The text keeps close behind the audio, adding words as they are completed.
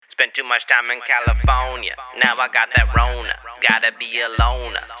Spent too much time in California. Now I got that Rona. Gotta be a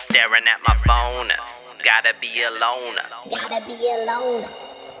loner. Staring at my phone. Gotta be a loner. Gotta be a loner.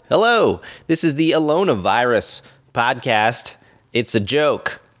 Hello, this is the Alona Virus podcast. It's a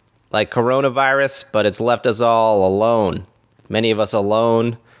joke, like coronavirus, but it's left us all alone. Many of us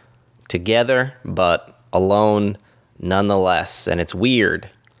alone together, but alone nonetheless. And it's weird,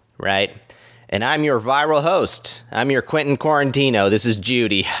 right? And I'm your viral host. I'm your Quentin Quarantino. This is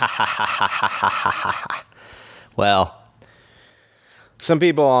Judy. Well, some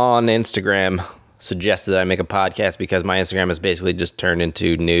people on Instagram suggested that I make a podcast because my Instagram has basically just turned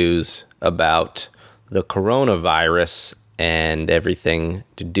into news about the coronavirus and everything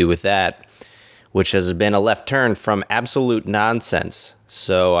to do with that, which has been a left turn from absolute nonsense.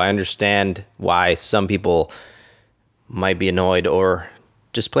 So I understand why some people might be annoyed or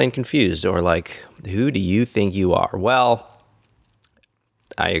just plain confused or like, who do you think you are? Well,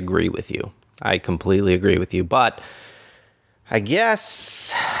 I agree with you. I completely agree with you. But I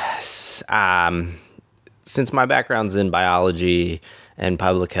guess since my background's in biology and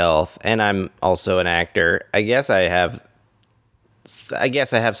public health, and I'm also an actor, I guess I have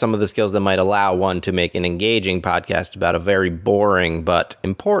some of the skills that might allow one to make an engaging podcast about a very boring but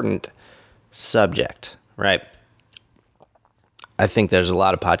important subject, right? I think there's a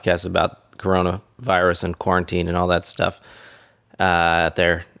lot of podcasts about coronavirus and quarantine and all that stuff out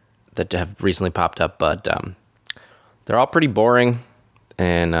there that have recently popped up, but they're all pretty boring,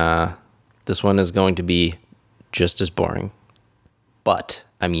 and this one is going to be just as boring, but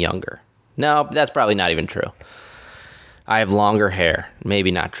I'm younger. No, that's probably not even true. I have longer hair.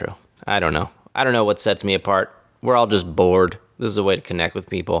 Maybe not true. I don't know. I don't know what sets me apart. We're all just bored. This is a way to connect with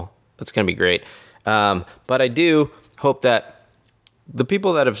people. It's going to be great. But I do hope that the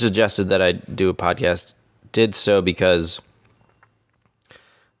people that have suggested that I do a podcast did so because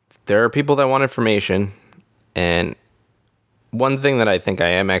there are people that want information. And one thing that I think I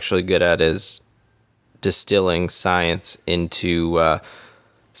am actually good at is distilling science into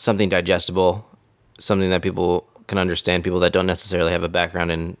something digestible, something that people can understand, people that don't necessarily have a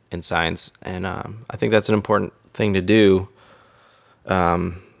background in science. And I think that's an important thing to do,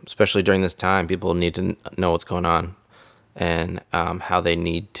 especially during this time. People need to know what's going on and how they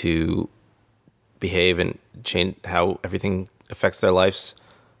need to behave and change how everything affects their lifestyles,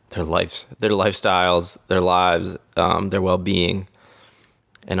 their lives, their well-being,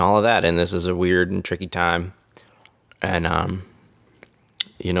 and all of that. And this is a weird and tricky time. And I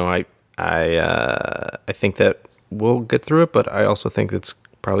think that we'll get through it, but I also think it's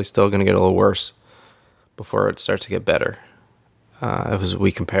probably still going to get a little worse before it starts to get better. As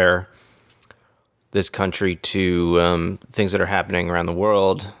we compare this country to things that are happening around the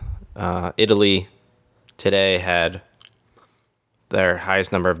world, Italy today had their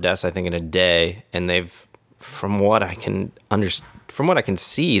highest number of deaths, I think, in a day, and they've, from what I can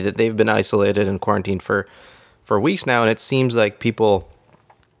see, that they've been isolated and quarantined for weeks now, and it seems like people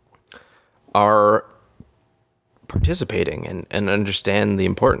are participating and understand the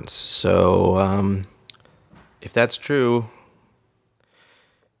importance. So if that's true,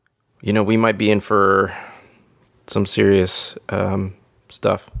 we might be in for some serious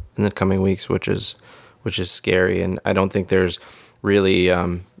stuff in the coming weeks, which is scary. And I don't think there's really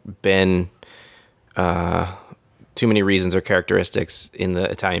been too many reasons or characteristics in the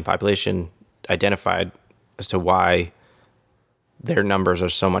Italian population identified as to why their numbers are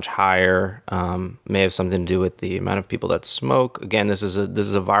so much higher. May have something to do with the amount of people that smoke. Again, this is a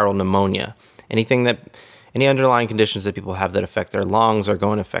viral pneumonia. Any underlying conditions that people have that affect their lungs are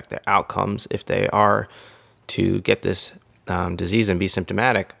going to affect their outcomes if they are to get this disease and be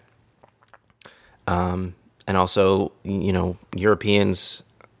symptomatic. And also, Europeans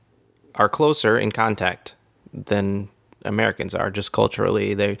are closer in contact than Americans are, just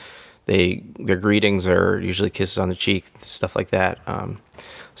culturally. Their greetings are usually kisses on the cheek, stuff like that.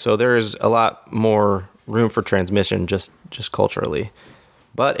 So there is a lot more room for transmission just culturally.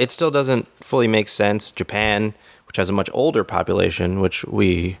 But it still doesn't fully make sense. Japan, which has a much older population, which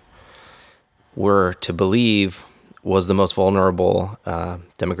we were to believe was the most vulnerable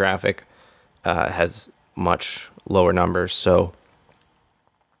demographic, has much lower numbers. So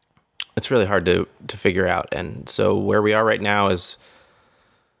it's really hard to figure out. And so where we are right now is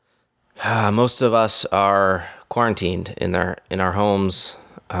most of us are quarantined in our homes,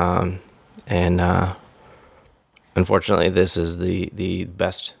 and unfortunately, this is the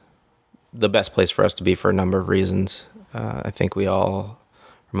best place for us to be for a number of reasons. I think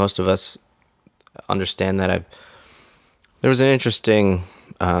most of us understand that. There was an interesting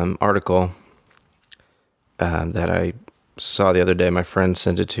article that I saw the other day. My friend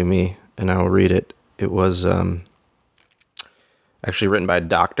sent it to me, and I will read it. It was actually written by a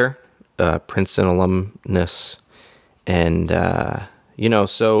doctor, Princeton alumnus, and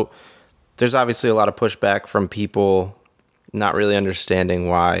so there's obviously a lot of pushback from people not really understanding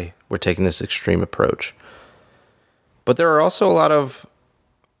why we're taking this extreme approach. But there are also a lot of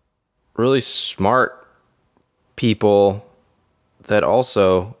really smart people that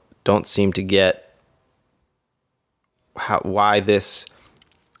also don't seem to get why this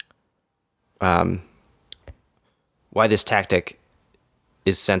tactic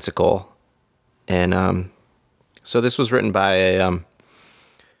is sensical. And so this was written by a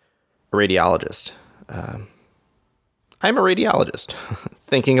radiologist. I'm a radiologist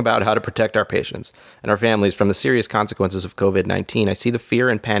thinking about how to protect our patients and our families from the serious consequences of COVID-19. I see the fear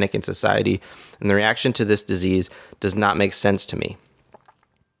and panic in society, and the reaction to this disease does not make sense to me.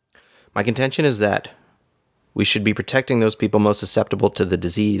 My contention is that we should be protecting those people most susceptible to the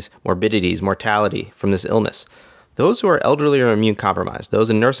disease, morbidities, mortality from this illness. Those who are elderly or immune compromised,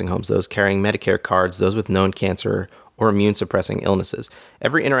 those in nursing homes, those carrying Medicare cards, those with known cancer or immune suppressing illnesses.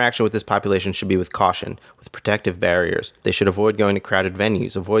 Every interaction with this population should be with caution, with protective barriers. They should avoid going to crowded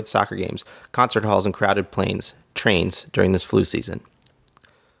venues, avoid soccer games, concert halls, and crowded trains during this flu season.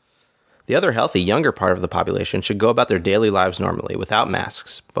 The other healthy, younger part of the population should go about their daily lives normally, without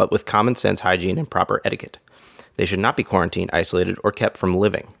masks, but with common sense hygiene and proper etiquette. They should not be quarantined, isolated, or kept from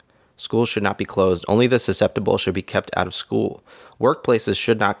living. Schools should not be closed. Only the susceptible should be kept out of school. Workplaces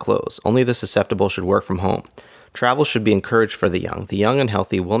should not close. Only the susceptible should work from home. Travel should be encouraged for the young. The young and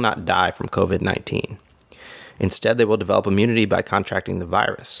healthy will not die from COVID-19. Instead, they will develop immunity by contracting the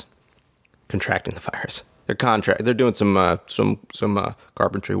virus. They're doing some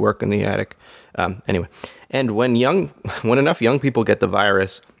carpentry work in the attic. Anyway, and when enough young people get the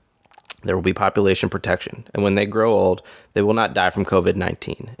virus, there will be population protection. And when they grow old, they will not die from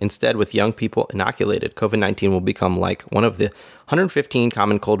COVID-19. Instead, with young people inoculated, COVID-19 will become like one of the 115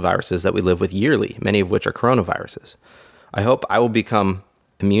 common cold viruses that we live with yearly, many of which are coronaviruses. I hope I will become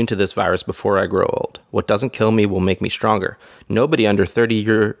immune to this virus before I grow old. What doesn't kill me will make me stronger. Nobody under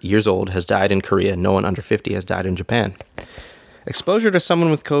 30 years old has died in Korea. No one under 50 has died in Japan. Exposure to someone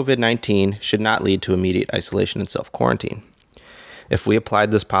with COVID-19 should not lead to immediate isolation and self-quarantine. If we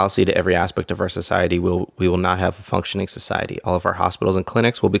applied this policy to every aspect of our society, we will not have a functioning society. All of our hospitals and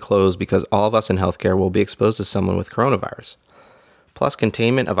clinics will be closed because all of us in healthcare will be exposed to someone with coronavirus. Plus,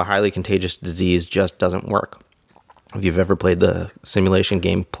 containment of a highly contagious disease just doesn't work. If you've ever played the simulation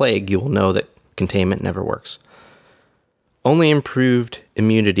game Plague, you will know that containment never works. Only improved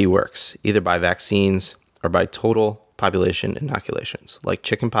immunity works, either by vaccines or by total population inoculations, like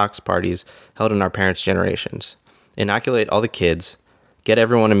chickenpox parties held in our parents' generations. Inoculate all the kids, get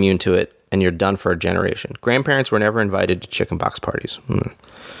everyone immune to it, and you're done for a generation. Grandparents were never invited to chickenpox parties.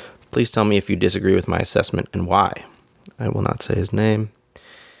 Please tell me if you disagree with my assessment and why. I will not say his name.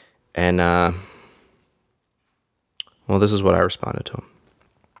 And, this is what I responded to him.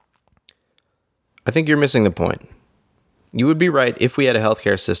 I think you're missing the point. You would be right if we had a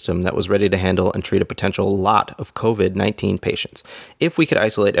healthcare system that was ready to handle and treat a potential lot of COVID-19 patients. If we could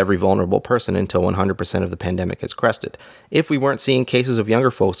isolate every vulnerable person until 100% of the pandemic is crested. If we weren't seeing cases of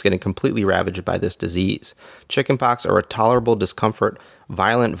younger folks getting completely ravaged by this disease. Chickenpox or a tolerable discomfort,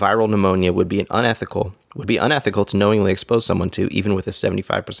 violent viral pneumonia would be unethical to knowingly expose someone to, even with a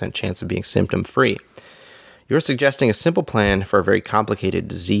 75% chance of being symptom-free. You're suggesting a simple plan for a very complicated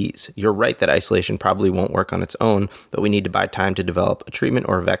disease. You're right that isolation probably won't work on its own, but we need to buy time to develop a treatment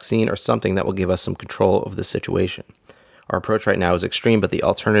or a vaccine or something that will give us some control of the situation. Our approach right now is extreme, but the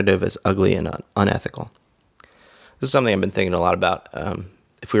alternative is ugly and unethical. This is something I've been thinking a lot about.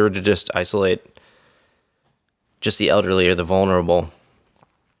 If we were to just isolate just the elderly or the vulnerable,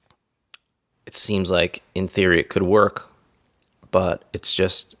 it seems like in theory it could work, but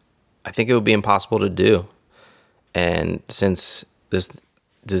I think it would be impossible to do. And since this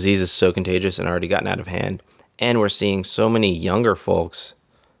disease is so contagious and already gotten out of hand, and we're seeing so many younger folks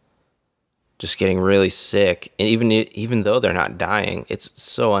just getting really sick, and even though they're not dying, it's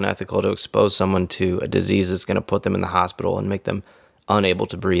so unethical to expose someone to a disease that's going to put them in the hospital and make them unable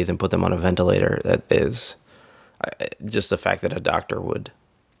to breathe and put them on a ventilator. That is just the fact that a doctor would.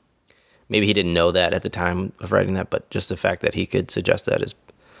 Maybe he didn't know that at the time of writing that, but just the fact that he could suggest that is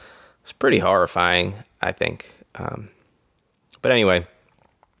pretty horrifying, I think. But anyway,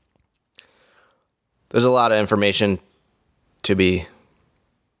 there's a lot of information to be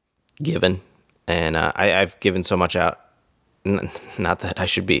given, and I've given so much out. Not that I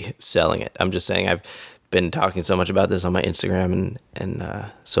should be selling it. I'm just saying I've been talking so much about this on my Instagram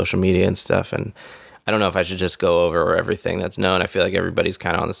and social media and stuff, and I don't know if I should just go over everything that's known. I feel like everybody's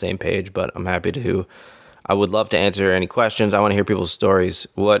kind of on the same page, but I'm happy to. I would love to answer any questions. I want to hear people's stories.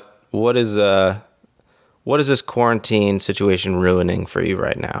 What is this quarantine situation ruining for you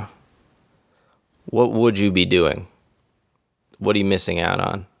right now? What would you be doing? What are you missing out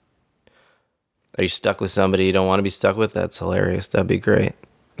on? Are you stuck with somebody you don't want to be stuck with? That's hilarious. That'd be great.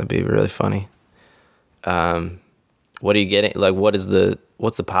 That'd be really funny. What are you getting? Like, what's the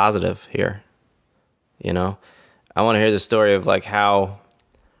positive here? You know, I want to hear the story of like how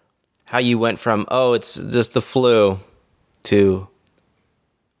you went from, oh, it's just the flu, to,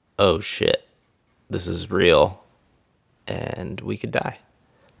 oh shit, this is real and we could die.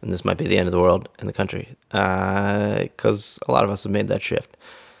 And this might be the end of the world in the country. Because a lot of us have made that shift.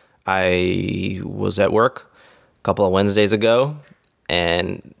 I was at work a couple of Wednesdays ago,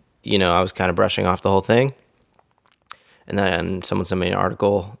 and, I was kind of brushing off the whole thing. And then someone sent me an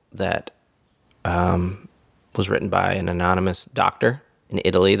article that was written by an anonymous doctor in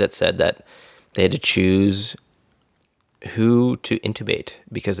Italy that said that they had to choose who to intubate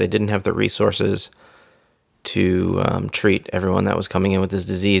because they didn't have the resources to treat everyone that was coming in with this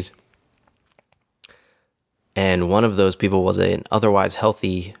disease. And one of those people was an otherwise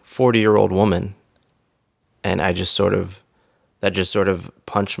healthy 40-year-old woman. And that just sort of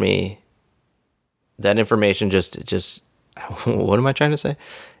punched me. That information just, what am I trying to say?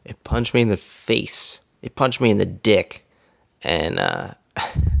 It punched me in the face. It punched me in the dick. And,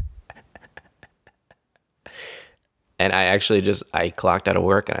 and I clocked out of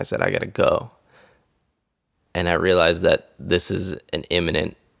work and I said, I gotta go. And I realized that this is an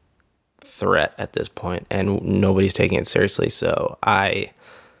imminent threat at this point and nobody's taking it seriously. So I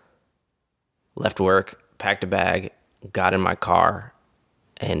left work, packed a bag, got in my car,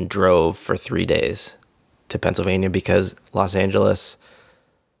 and drove for 3 days to Pennsylvania because Los Angeles,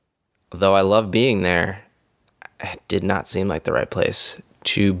 though I love being there, it did not seem like the right place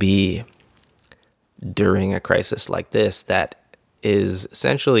to be during a crisis like this that is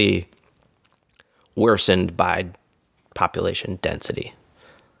essentially worsened by population density.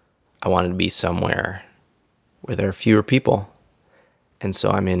 I wanted to be somewhere where there are fewer people. And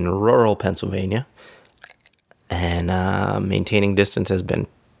so I'm in rural Pennsylvania, and maintaining distance has been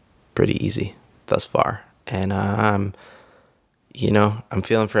pretty easy thus far. And I'm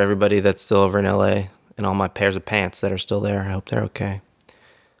feeling for everybody that's still over in LA and all my pairs of pants that are still there. I hope they're okay.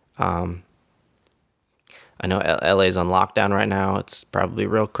 I know LA's on lockdown right now. It's probably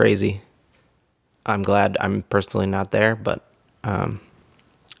real crazy. I'm glad I'm personally not there, but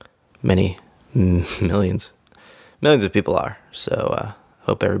many millions of people are. So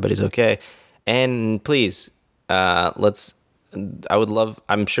hope everybody's okay. And please, I'm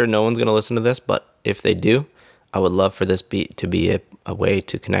sure no one's going to listen to this, but if they do, I would love for this to be a way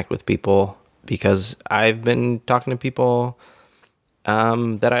to connect with people, because I've been talking to people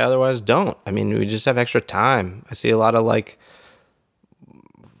that I otherwise don't. I mean, we just have extra time. I see a lot of like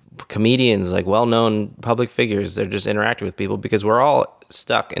comedians, like well-known public figures. They're just interacting with people because we're all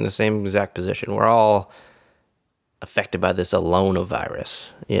stuck in the same exact position. We're all affected by this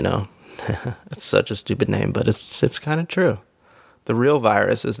alone-virus, It's such a stupid name, but it's kind of true. The real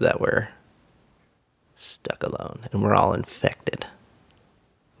virus is that we're stuck alone and we're all infected,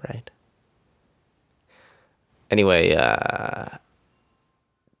 right? Anyway,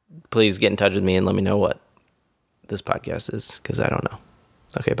 please get in touch with me and let me know what this podcast is, because I don't know.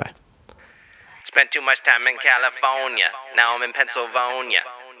 Okay, bye. Spent too much time in California. Now I'm in Pennsylvania.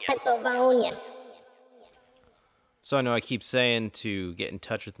 So I know I keep saying to get in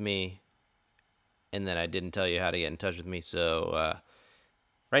touch with me, and then I didn't tell you how to get in touch with me. So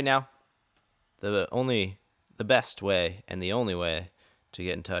right now, the best way and the only way to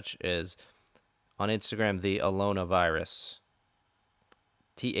get in touch is on Instagram, the Alonavirus.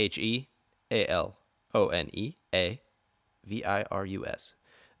 TheAloneavirus.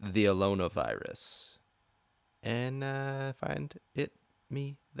 The Alonavirus. And find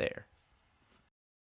me there.